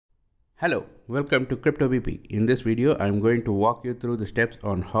Hello, welcome to CryptoBP. In this video, I'm going to walk you through the steps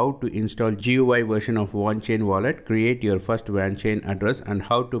on how to install GUI version of WANchain wallet, create your first WANchain address, and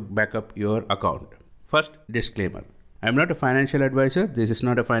how to backup your account. First, disclaimer. I'm not a financial advisor. This is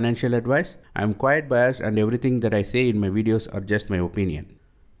not a financial advice. I'm quite biased and everything that I say in my videos are just my opinion.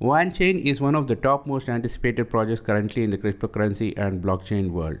 WANchain is one of the top most anticipated projects currently in the cryptocurrency and blockchain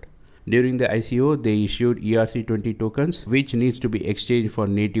world. During the ICO, they issued ERC20 tokens, which needs to be exchanged for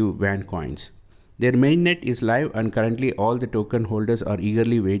native Wancoins. Their mainnet is live and currently all the token holders are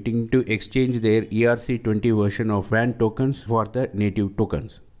eagerly waiting to exchange their ERC20 version of WAN tokens for the native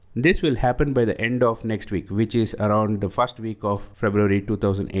tokens. This will happen by the end of next week, which is around the first week of February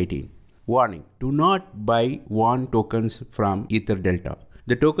 2018. Warning: do not buy WAN tokens from EtherDelta.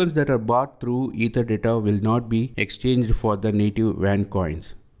 The tokens that are bought through EtherDelta will not be exchanged for the native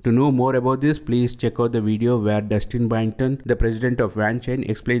Wancoins. To know more about this, please check out the video where Dustin Byington, the president of WANchain,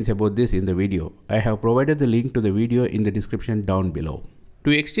 explains about this in the video. I have provided the link to the video in the description down below. To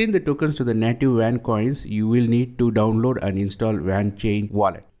exchange the tokens to the native Wancoins, you will need to download and install WANchain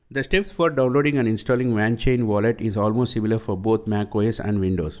Wallet. The steps for downloading and installing WANchain Wallet is almost similar for both macOS and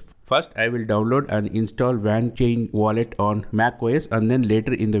Windows. First, I will download and install WANchain Wallet on macOS, and then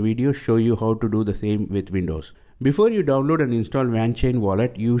later in the video show you how to do the same with Windows. Before you download and install WANchain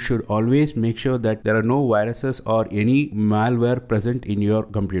Wallet, you should always make sure that there are no viruses or any malware present in your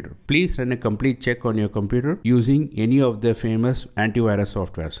computer. Please run a complete check on your computer using any of the famous antivirus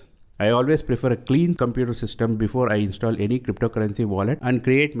softwares. I always prefer a clean computer system before I install any cryptocurrency wallet and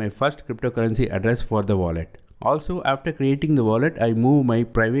create my first cryptocurrency address for the wallet. Also, after creating the wallet, I move my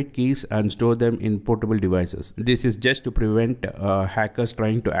private keys and store them in portable devices. This is just to prevent hackers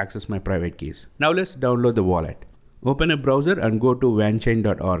trying to access my private keys. Now let's download the wallet. Open a browser and go to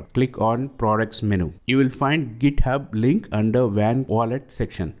wanchain.org. Click on Products menu. You will find GitHub link under WAN Wallet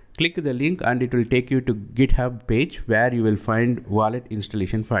section. Click the link and it will take you to GitHub page where you will find wallet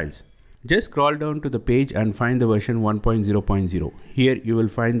installation files. Just scroll down to the page and find the version 1.0.0. Here you will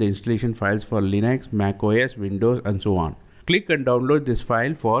find the installation files for Linux, macOS, Windows, and so on. Click and download this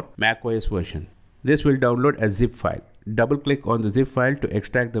file for macOS version. This will download a zip file. Double click on the zip file to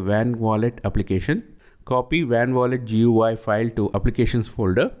extract the WAN Wallet application. Copy WAN Wallet GUI file to Applications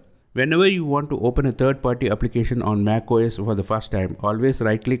folder. Whenever you want to open a third-party application on macOS for the first time, always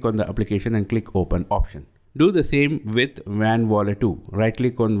right-click on the application and click Open option. Do the same with WAN Wallet too.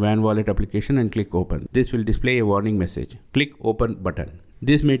 Right-click on WAN Wallet application and click Open. This will display a warning message. Click Open button.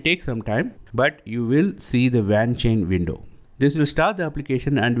 This may take some time, but you will see the WANchain window. This will start the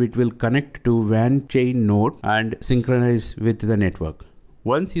application and it will connect to WANchain node and synchronize with the network.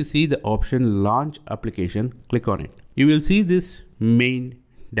 Once you see the option Launch Application, click on it. You will see this main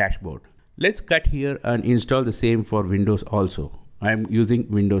dashboard. Let's cut here and install the same for Windows also. I am using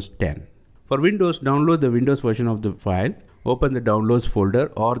Windows 10. For Windows, download the Windows version of the file. Open the Downloads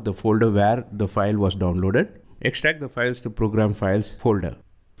folder or the folder where the file was downloaded. Extract the files to Program Files folder.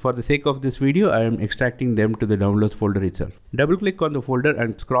 For the sake of this video, I am extracting them to the Downloads folder itself. Double click on the folder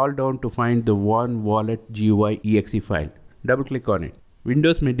and scroll down to find the WAN Wallet GUI exe file. Double click on it.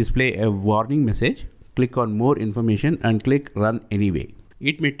 Windows may display a warning message. Click on More Information and click Run Anyway.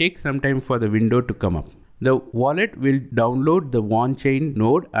 It may take some time for the window to come up. The wallet will download the WANchain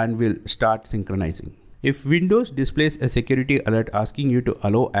node and will start synchronizing. If Windows displays a security alert asking you to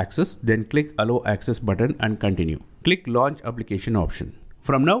allow access, then click Allow Access button and continue. Click Launch Application option.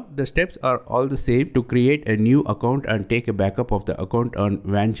 From now, the steps are all the same to create a new account and take a backup of the account on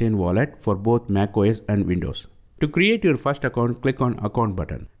WANchain wallet for both macOS and Windows. To create your first account, click on Account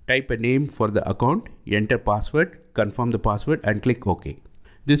button. Type a name for the account, enter password, confirm the password and click OK.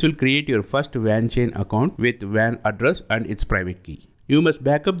 This will create your first WANchain account with WAN address and its private key. You must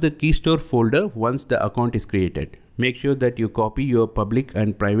backup the key store folder once the account is created. Make sure that you copy your public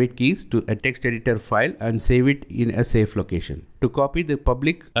and private keys to a text editor file and save it in a safe location. To copy the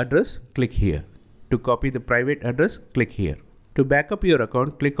public address, click here. To copy the private address, click here. To backup your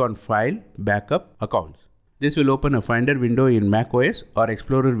account, click on File, Backup, Accounts. This will open a Finder window in macOS or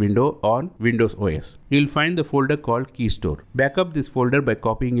Explorer window on Windows OS. You will find the folder called Key Store. Backup this folder by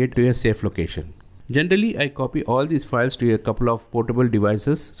copying it to a safe location. Generally, I copy all these files to a couple of portable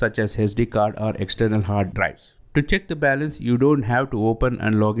devices such as SD card or external hard drives. To check the balance, you don't have to open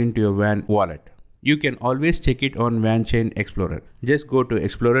and log into your WAN wallet. You can always check it on WANchain Explorer. Just go to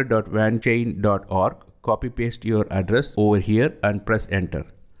explorer.wanchain.org, copy paste your address over here and press enter.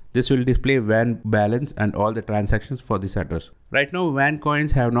 This will display WAN balance and all the transactions for this address. Right now,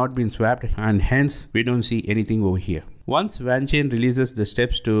 Wancoins have not been swapped and hence we don't see anything over here. Once WANchain releases the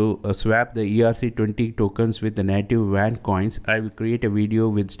steps to swap the ERC20 tokens with the native Wancoins, I will create a video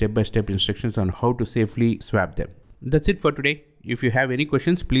with step-by-step instructions on how to safely swap them. That's it for today. If you have any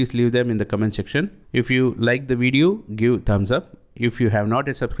questions, please leave them in the comment section. If you like the video, give thumbs up. If you have not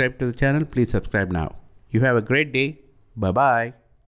yet subscribed to the channel, please subscribe now. You have a great day. Bye-bye.